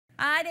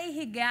A área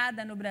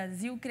irrigada no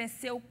Brasil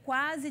cresceu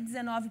quase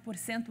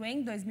 19%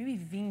 em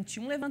 2020.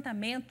 Um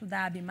levantamento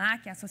da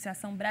Abimaq, a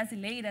Associação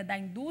Brasileira da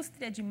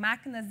Indústria de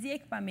Máquinas e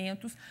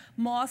Equipamentos,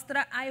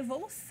 mostra a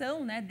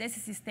evolução, desse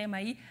sistema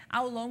aí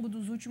ao longo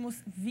dos últimos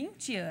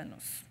 20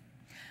 anos.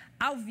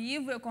 Ao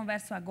vivo, eu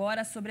converso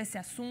agora sobre esse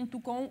assunto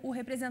com o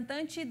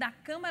representante da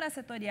Câmara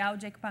Setorial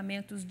de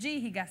Equipamentos de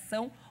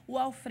Irrigação, o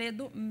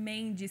Alfredo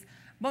Mendes.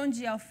 Bom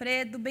dia,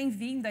 Alfredo.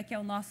 Bem-vindo aqui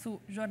ao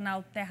nosso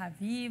jornal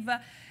Terraviva.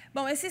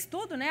 Bom, esse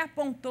estudo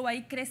apontou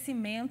aí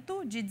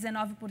crescimento de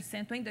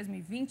 19% em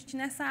 2020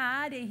 nessa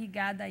área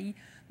irrigada aí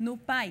no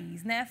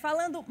país,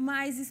 Falando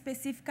mais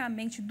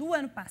especificamente do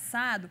ano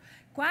passado,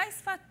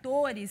 quais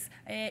fatores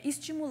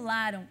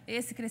estimularam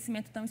esse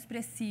crescimento tão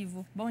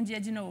expressivo? Bom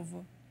dia de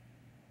novo.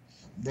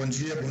 Bom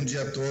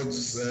dia a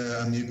todos,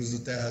 amigos do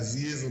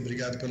Terraviva,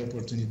 obrigado pela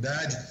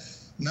oportunidade.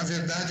 Na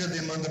verdade, a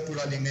demanda por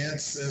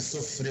alimentos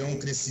sofreu um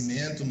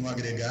crescimento no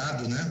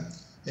agregado,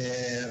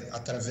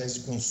 através de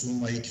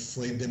consumo aí que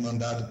foi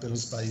demandado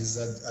pelos países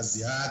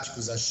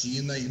asiáticos, a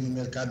China, e no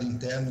mercado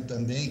interno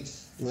também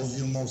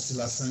houve uma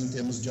oscilação em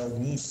termos de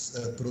alguns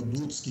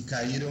produtos que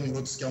caíram e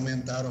outros que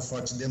aumentaram a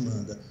forte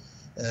demanda.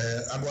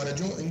 Agora,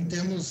 em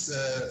termos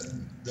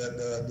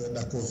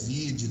da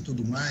Covid e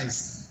tudo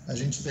mais, a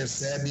gente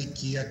percebe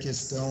que a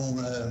questão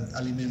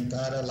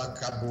alimentar ela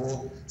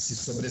acabou se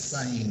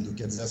sobressaindo,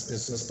 quer dizer, as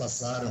pessoas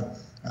passaram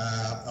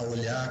a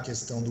olhar a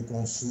questão do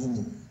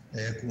consumo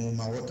com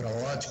uma outra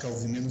ótica.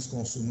 Houve menos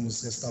consumo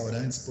nos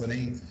restaurantes,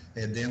 porém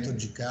dentro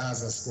de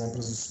casa, as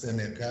compras dos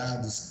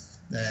supermercados,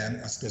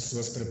 as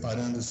pessoas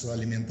preparando sua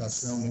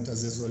alimentação,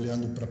 muitas vezes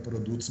olhando para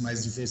produtos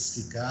mais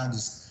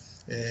diversificados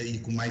e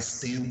com mais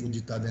tempo de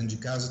estar dentro de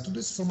casa. Tudo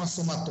isso foi uma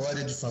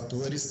somatória de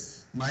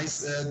fatores,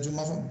 mas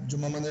de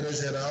uma maneira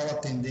geral a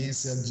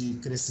tendência de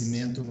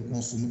crescimento no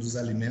consumo dos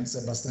alimentos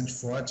é bastante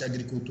forte. A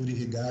agricultura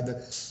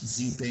irrigada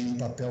desempenha um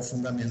papel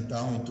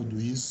fundamental em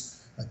tudo isso,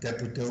 até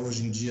por ter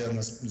hoje em dia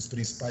nos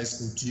principais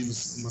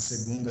cultivos uma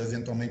segunda,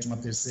 eventualmente uma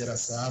terceira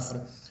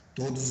safra,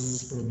 todos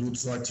os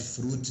produtos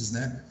hortifrutis,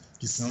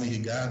 que são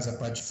irrigados, a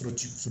parte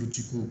de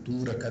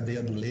fruticultura, a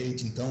cadeia do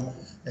leite. Então,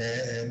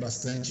 é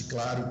bastante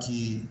claro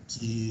que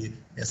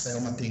essa é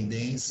uma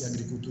tendência. A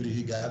agricultura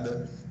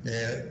irrigada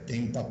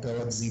tem um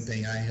papel a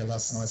desempenhar em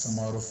relação a essa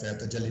maior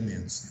oferta de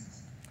alimentos.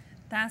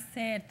 Tá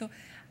certo.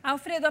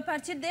 Alfredo, a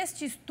partir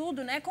deste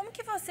estudo, como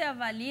que você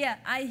avalia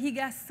a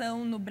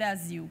irrigação no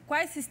Brasil?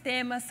 Quais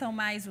sistemas são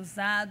mais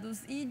usados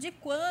e de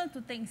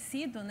quanto tem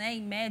sido,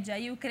 em média,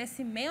 aí, o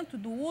crescimento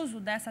do uso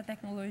dessa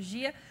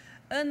tecnologia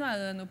ano a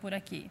ano por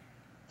aqui?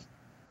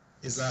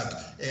 Exato.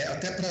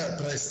 Até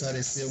para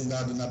esclarecer um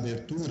dado na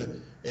abertura,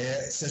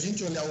 se a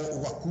gente olhar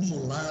o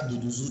acumulado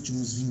dos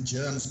últimos 20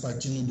 anos,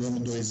 partindo do ano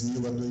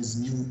 2000 a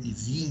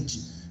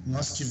 2020,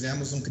 nós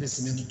tivemos um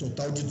crescimento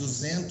total de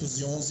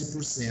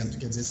 211%,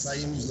 quer dizer,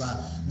 saímos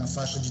lá na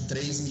faixa de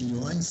 3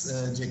 milhões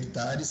de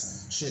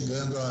hectares,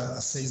 chegando a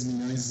 6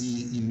 milhões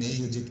e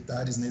meio de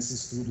hectares nesse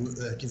estudo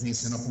que vem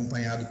sendo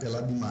acompanhado pela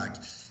Abimaq.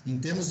 Em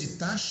termos de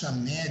taxa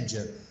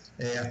média,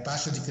 a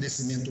taxa de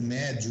crescimento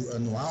médio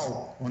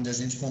anual, onde a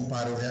gente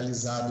compara o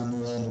realizado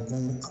no ano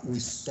com o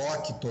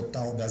estoque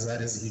total das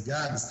áreas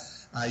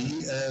irrigadas,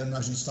 aí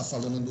a gente está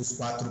falando dos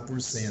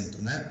 4%,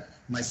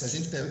 Mas se a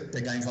gente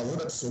pegar em valor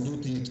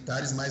absoluto, em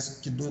hectares, mais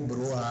que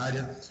dobrou a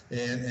área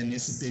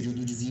nesse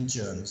período de 20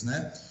 anos,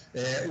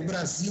 O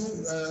Brasil,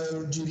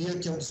 eu diria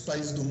que é um dos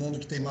países do mundo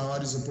que tem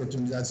maiores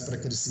oportunidades para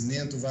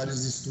crescimento.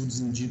 Vários estudos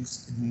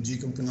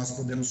indicam que nós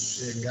podemos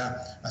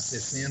chegar a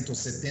 60 ou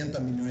 70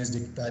 milhões de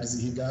hectares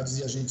irrigados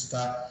e a gente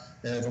está,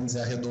 vamos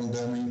dizer,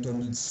 arredondando em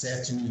torno de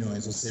 7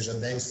 milhões, ou seja,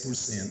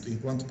 10%.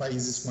 Enquanto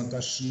países quanto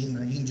a China,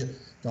 a Índia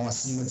estão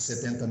acima de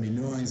 70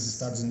 milhões,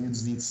 Estados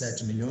Unidos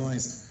 27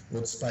 milhões,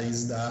 outros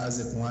países da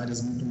Ásia com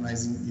áreas muito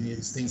mais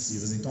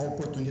extensivas. Então, a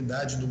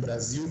oportunidade do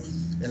Brasil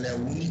ela é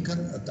única,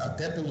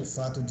 até pelo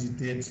fato de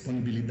ter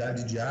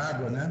disponibilidade de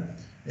água,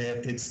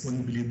 ter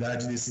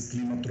disponibilidade desse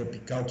clima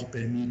tropical que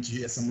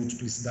permite essa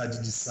multiplicidade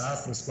de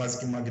safras, quase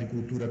que uma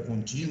agricultura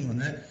contínua,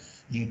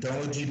 Então,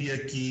 eu diria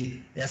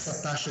que essa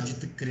taxa de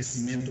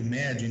crescimento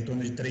médio, em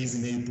torno de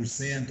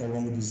 3,5% ao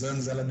longo dos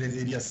anos, ela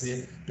deveria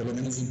ser pelo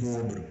menos o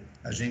dobro.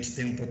 A gente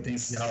tem um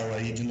potencial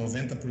aí de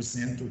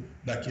 90%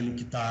 daquilo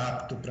que está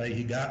apto para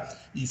irrigar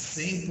e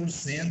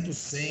 100%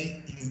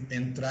 sem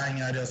entrar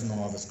em áreas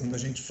novas. Quando a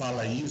gente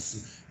fala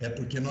isso, é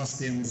porque nós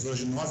temos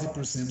hoje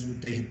 9% do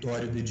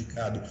território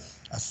dedicado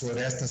às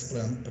florestas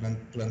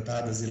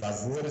plantadas e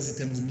lavouras e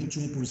temos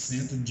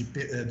 21%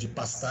 de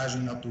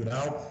pastagem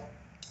natural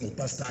ou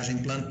pastagem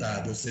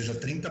plantada, ou seja,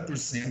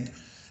 30%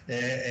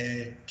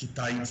 que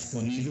está aí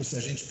disponível. Se a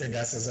gente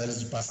pegar essas áreas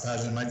de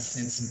pastagem, mais de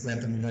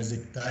 150 milhões de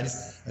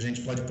hectares, a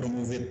gente pode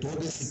promover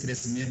todo esse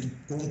crescimento,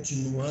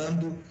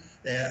 continuando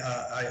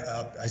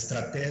a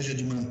estratégia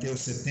de manter os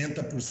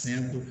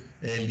 70%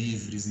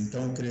 livres.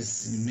 Então, o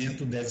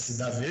crescimento deve se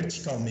dar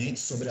verticalmente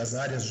sobre as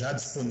áreas já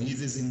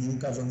disponíveis e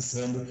nunca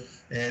avançando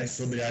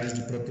sobre áreas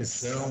de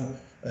proteção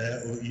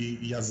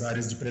e as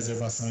áreas de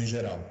preservação em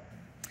geral.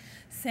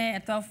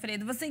 Certo,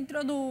 Alfredo. Você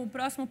entrou no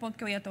próximo ponto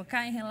que eu ia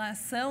tocar em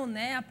relação,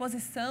 né, à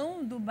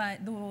posição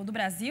do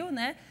Brasil,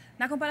 né,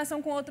 na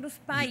comparação com outros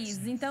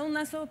países. Então,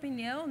 na sua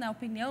opinião, na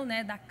opinião,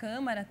 né, da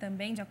Câmara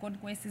também, de acordo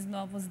com esses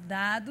novos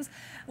dados,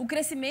 o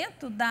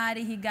crescimento da área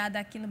irrigada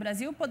aqui no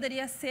Brasil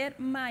poderia ser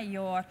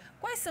maior.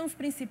 Quais são os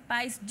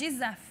principais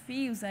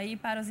desafios aí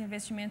para os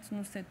investimentos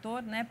no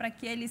setor, né, para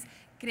que eles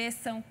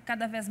cresçam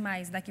cada vez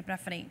mais daqui para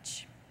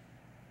frente?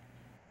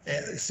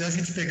 Se a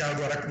gente pegar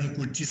agora no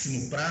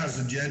curtíssimo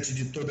prazo, diante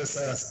de todo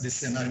desse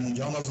cenário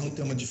mundial, nós vamos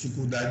ter uma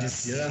dificuldade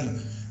esse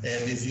ano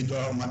devido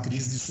a uma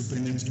crise de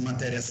suprimento de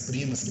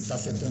matérias-primas que está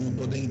afetando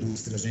toda a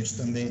indústria. A gente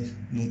também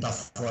não está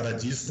fora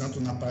disso, tanto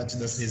na parte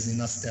das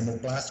resinas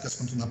termoplásticas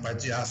quanto na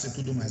parte de aço e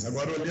tudo mais.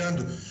 Agora,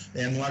 olhando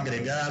no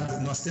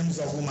agregado, nós temos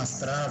algumas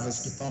travas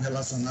que estão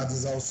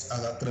relacionadas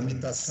à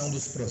tramitação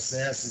dos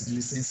processos de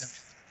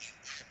licenciamento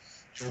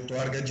de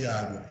outorga de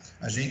água.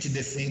 A gente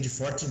defende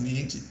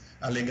fortemente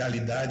a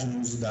legalidade no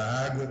uso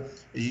da água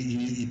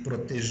e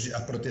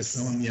a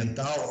proteção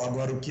ambiental.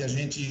 Agora, o que a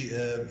gente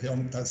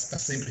realmente está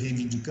sempre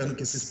reivindicando é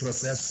que esses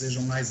processos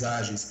sejam mais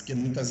ágeis, porque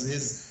muitas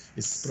vezes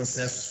esses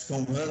processos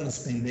ficam anos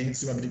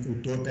pendentes e o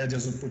agricultor perde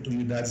as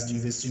oportunidades de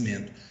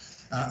investimento.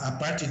 A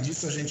parte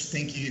disso, a gente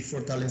tem que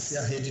fortalecer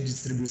a rede de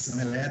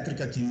distribuição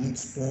elétrica, que em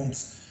muitos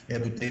pontos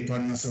do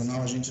território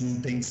nacional a gente não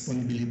tem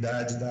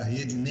disponibilidade da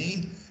rede,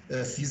 nem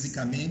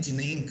fisicamente,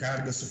 nem em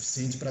carga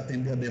suficiente para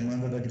atender a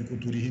demanda da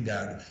agricultura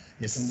irrigada.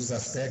 Esse é um dos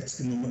aspectos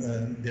que,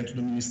 dentro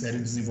do Ministério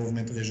do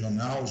Desenvolvimento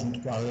Regional, junto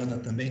com a ANA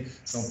também,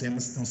 são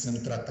temas que estão sendo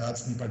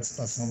tratados com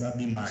participação da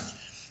Abimaq.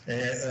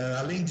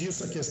 Além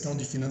disso, a questão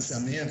de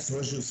financiamentos,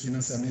 hoje os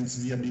financiamentos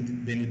via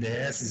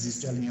BNDES,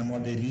 existe a linha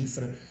Moder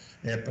Infra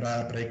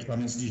para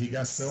equipamentos de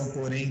irrigação,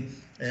 porém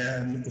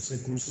os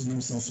recursos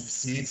não são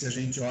suficientes. A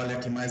gente olha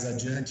que mais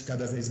adiante,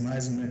 cada vez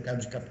mais o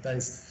mercado de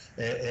capitais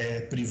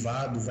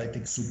privado vai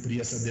ter que suprir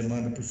essa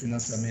demanda por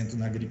financiamento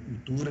na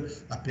agricultura.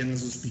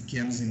 Apenas os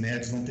pequenos e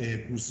médios vão ter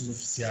recursos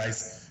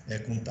oficiais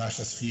com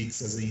taxas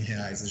fixas em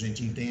reais. A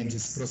gente entende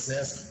esse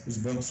processo, os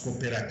bancos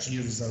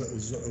cooperativos,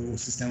 o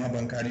sistema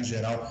bancário em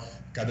geral,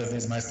 cada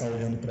vez mais está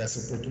olhando para essa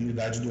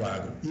oportunidade do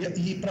agro.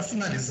 E para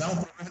finalizar,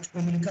 um problema de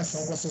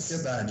comunicação com a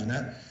sociedade,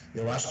 né?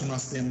 Eu acho que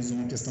nós temos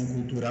uma questão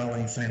cultural a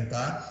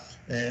enfrentar,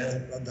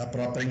 da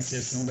própria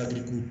inserção da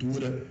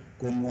agricultura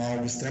como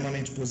algo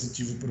extremamente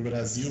positivo para o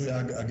Brasil e a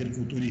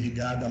agricultura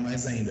irrigada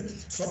mais ainda.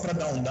 Só para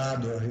dar um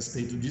dado a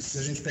respeito disso, se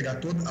a gente pegar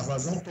toda a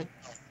vazão total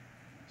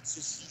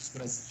dos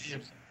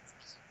brasileiros,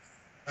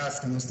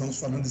 nós estamos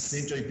falando de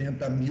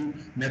 180 mil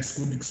metros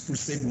cúbicos por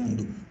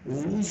segundo.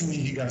 O uso em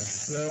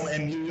irrigação é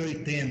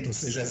 1.080, ou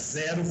seja,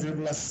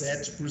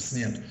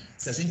 0,7%.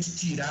 Se a gente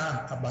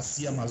tirar a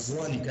bacia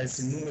amazônica,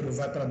 esse número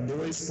vai para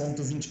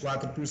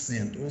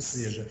 2,24%, ou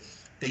seja,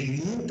 tem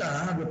muita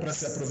água para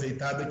ser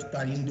aproveitada que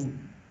está indo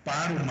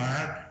para o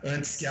mar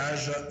antes que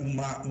haja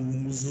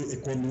um uso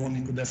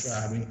econômico dessa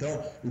água.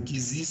 Então, o que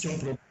existe é um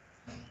problema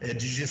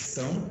de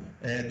gestão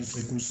dos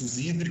recursos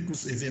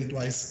hídricos,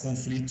 eventuais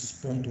conflitos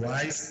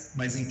pontuais,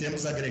 mas em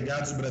termos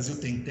agregados o Brasil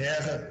tem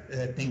terra,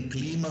 tem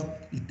clima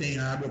e tem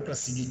água para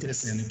seguir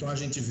crescendo. Então a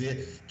gente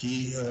vê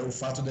que o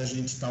fato da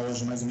gente estar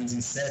hoje mais ou menos em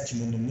 7º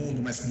no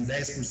mundo, mas com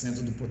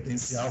 10% do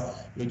potencial,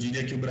 eu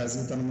diria que o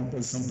Brasil está numa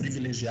posição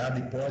privilegiada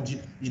e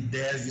pode e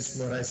deve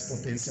explorar esse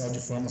potencial de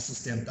forma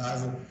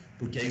sustentável,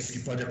 porque é isso que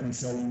pode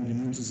acontecer ao longo de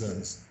muitos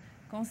anos.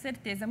 Com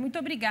certeza. Muito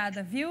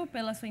obrigada, viu,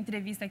 pela sua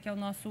entrevista aqui ao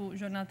nosso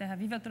Jornal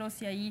Terraviva.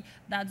 Trouxe aí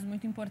dados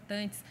muito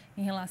importantes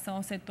em relação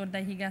ao setor da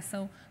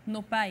irrigação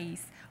no país.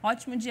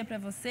 Ótimo dia para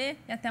você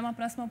e até uma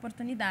próxima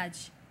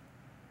oportunidade.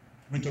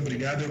 Muito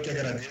obrigado, eu que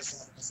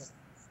agradeço.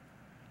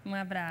 Um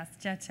abraço.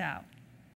 Tchau, tchau.